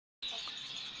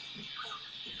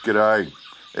G'day,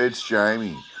 it's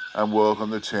Jamie and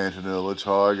welcome to Tantanoola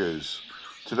Tigers.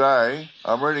 Today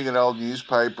I'm reading an old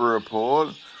newspaper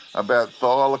report about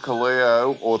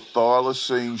Thylacoleo or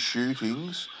Thylacine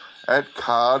shootings at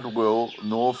Cardwell,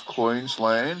 North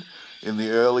Queensland in the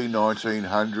early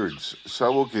 1900s,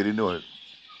 so we'll get into it.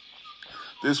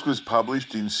 This was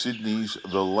published in Sydney's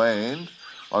The Land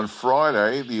on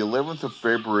Friday the 11th of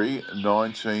February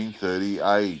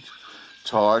 1938,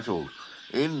 titled,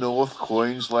 "In North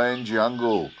Queensland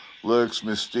Jungle Lurks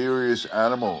Mysterious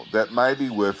Animal That May Be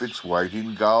Worth Its Weight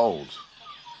in Gold."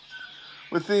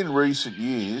 Within recent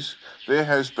years, there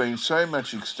has been so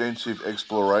much extensive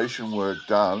exploration work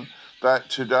done that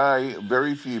today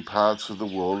very few parts of the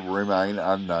world remain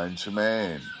unknown to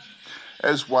man.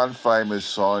 As one famous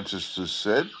scientist has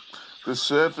said, the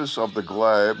surface of the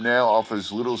globe now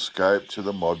offers little scope to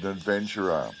the modern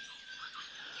adventurer.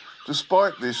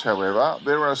 Despite this, however,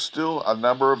 there are still a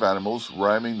number of animals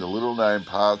roaming the little-known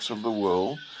parts of the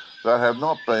world that have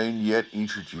not been yet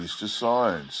introduced to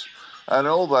science. And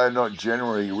although not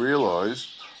generally realised,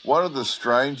 one of the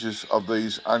strangest of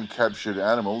these uncaptured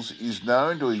animals is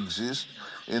known to exist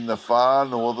in the far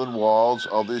northern wilds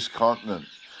of this continent,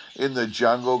 in the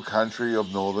jungle country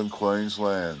of northern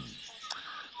Queensland.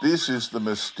 This is the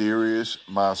mysterious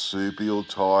marsupial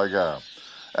tiger,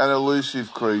 an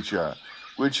elusive creature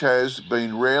which has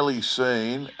been rarely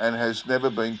seen and has never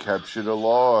been captured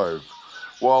alive,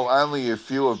 while only a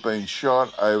few have been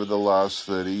shot over the last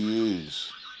 30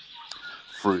 years.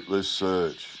 Fruitless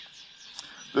search.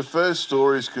 The first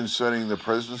stories concerning the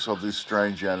presence of this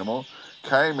strange animal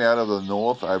came out of the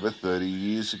north over 30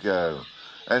 years ago,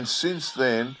 and since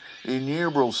then,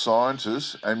 innumerable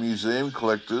scientists and museum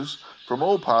collectors from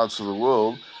all parts of the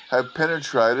world have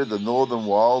penetrated the northern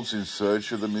wilds in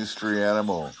search of the mystery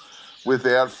animal,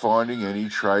 without finding any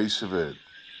trace of it.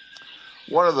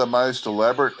 One of the most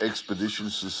elaborate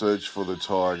expeditions to search for the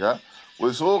tiger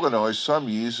was organised some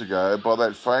years ago by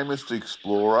that famous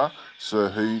explorer Sir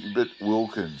Hubert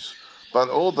Wilkins, but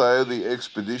although the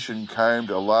expedition combed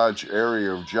a large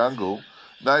area of jungle,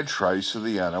 no trace of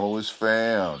the animal was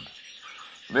found.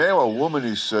 Now a woman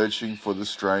is searching for the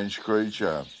strange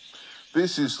creature.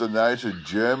 This is the noted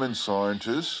German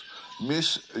scientist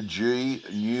Miss G.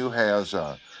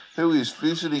 Neuhauser, who is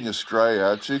visiting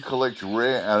Australia to collect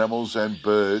rare animals and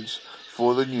birds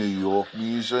for the New York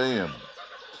Museum.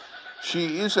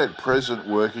 She is at present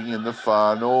working in the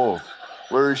far north,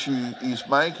 where she is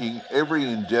making every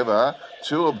endeavour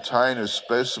to obtain a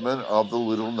specimen of the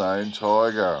little-known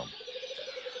tiger.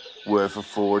 Worth a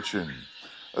fortune.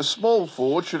 A small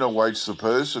fortune awaits the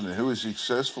person who is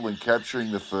successful in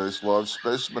capturing the first live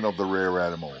specimen of the rare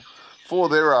animal, for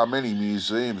there are many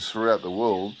museums throughout the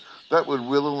world that would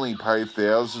willingly pay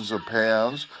thousands of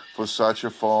pounds for such a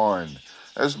find.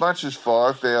 As much as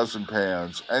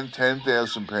 £5,000 and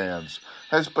 £10,000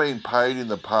 has been paid in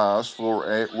the past for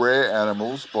rare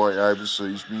animals by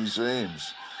overseas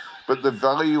museums, but the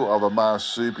value of a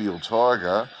marsupial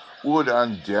tiger would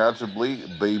undoubtedly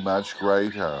be much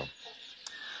greater.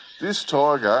 This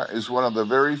tiger is one of the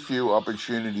very few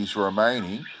opportunities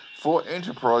remaining for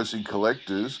enterprising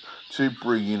collectors to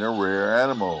bring in a rare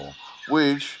animal,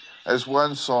 which, as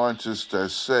one scientist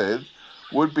has said,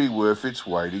 would be worth its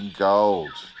weight in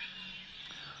gold.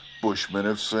 Bushmen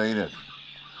have seen it.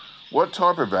 What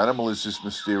type of animal is this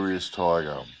mysterious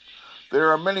tiger?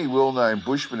 There are many well-known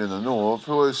bushmen in the north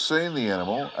who have seen the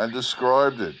animal and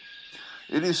described it.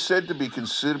 It is said to be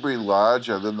considerably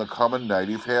larger than the common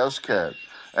native house cat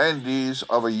and is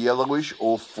of a yellowish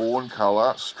or fawn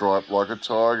colour striped like a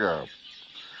tiger.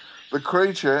 The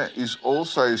creature is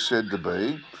also said to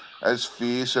be as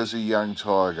fierce as a young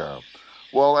tiger,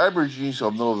 while Aborigines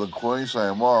of northern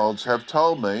Queensland wilds have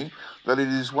told me that it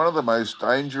is one of the most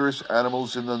dangerous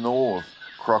animals in the north,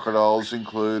 crocodiles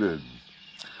included.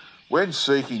 When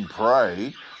seeking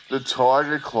prey, the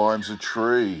tiger climbs a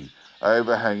tree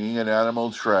overhanging an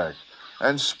animal track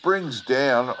and springs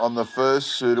down on the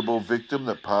first suitable victim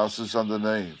that passes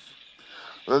underneath.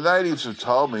 The natives have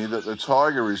told me that the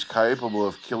tiger is capable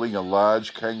of killing a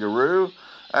large kangaroo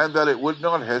and that it would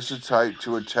not hesitate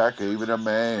to attack even a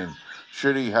man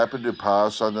should he happen to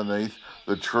pass underneath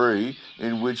the tree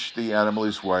in which the animal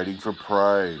is waiting for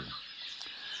prey.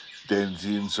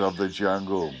 Denizens of the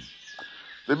jungle.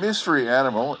 The mystery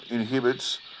animal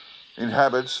inhabits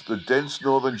the dense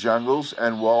northern jungles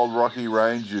and wild rocky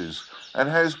ranges and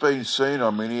has been seen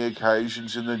on many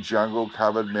occasions in the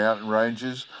jungle-covered mountain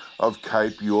ranges of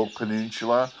Cape York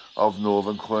Peninsula of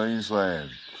northern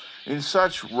Queensland. In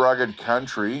such rugged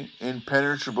country,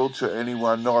 impenetrable to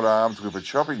anyone not armed with a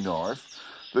chopping knife,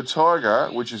 the tiger,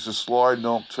 which is a sly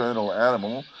nocturnal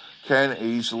animal, can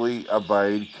easily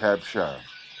evade capture.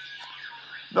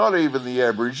 Not even the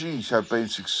Aborigines have been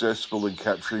successful in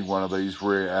capturing one of these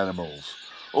rare animals,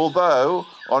 although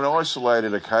on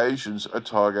isolated occasions a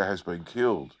tiger has been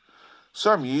killed.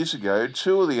 Some years ago,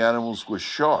 2 of the animals were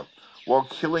shot while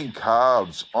killing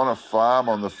calves on a farm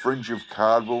on the fringe of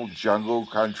Cardwell jungle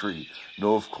country,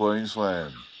 North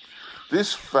Queensland.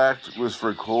 This fact was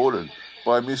recorded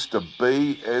by Mr.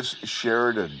 B.S.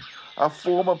 Sheridan, a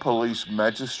former police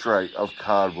magistrate of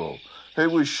Cardwell, who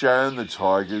was shown the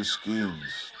tiger's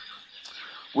skins.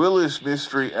 Will this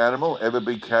mystery animal ever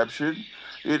be captured?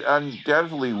 It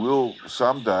undoubtedly will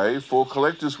someday, for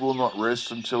collectors will not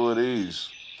rest until it is.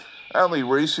 Only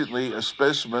recently, a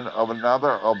specimen of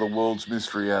another of the world's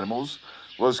mystery animals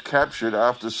was captured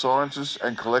after scientists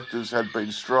and collectors had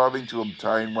been striving to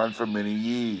obtain one for many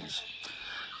years.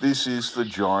 This is the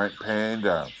giant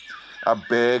panda, a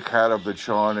bear cat of the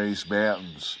Chinese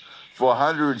mountains. For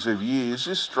hundreds of years,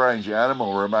 this strange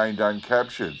animal remained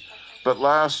uncaptured, but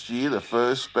last year the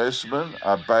first specimen,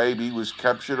 a baby, was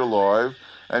captured alive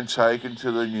and taken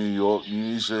to the New York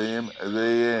Museum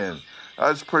there.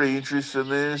 That's pretty interesting,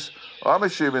 this. I'm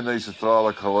assuming these are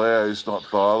Thylacoleos, not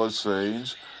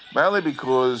thylacines, mainly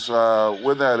because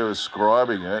when they were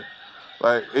describing it,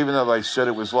 even though they said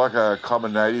it was like a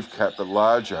common native cat but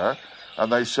larger,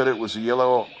 and they said it was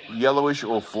a yellowish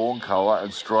or fawn colour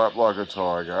and striped like a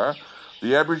tiger,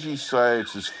 the Aborigines say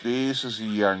it's as fierce as a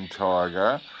young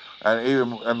tiger,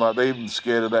 and like they're even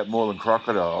scared of that more than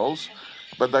crocodiles.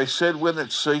 But they said when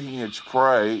it's seeking its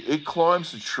prey, it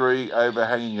climbs the tree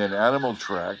overhanging an animal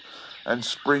track and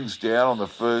springs down on the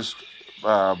first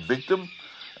victim.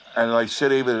 And they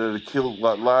said even it'd kill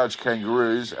like large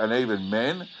kangaroos and even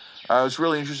men. It's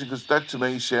really interesting because that to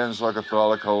me sounds like a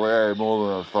Thylacoleo more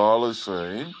than a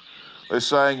thylacine. They're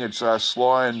saying it's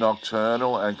sly and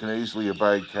nocturnal and can easily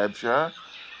evade capture.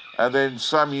 And then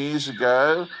some years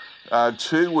ago,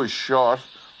 2 were shot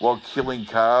while killing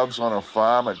calves on a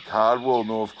farm at Cardwell,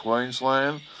 North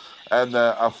Queensland. And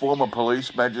a former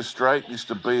police magistrate,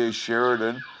 Mr. B.S.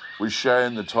 Sheridan, was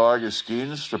shown the tiger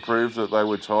skins to prove that they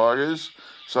were tigers.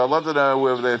 So I'd love to know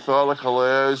whether they're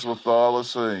Thylacoleos or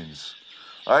thylacines.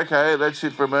 Okay, that's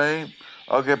it for me.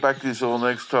 I'll get back to you all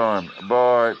next time.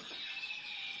 Bye.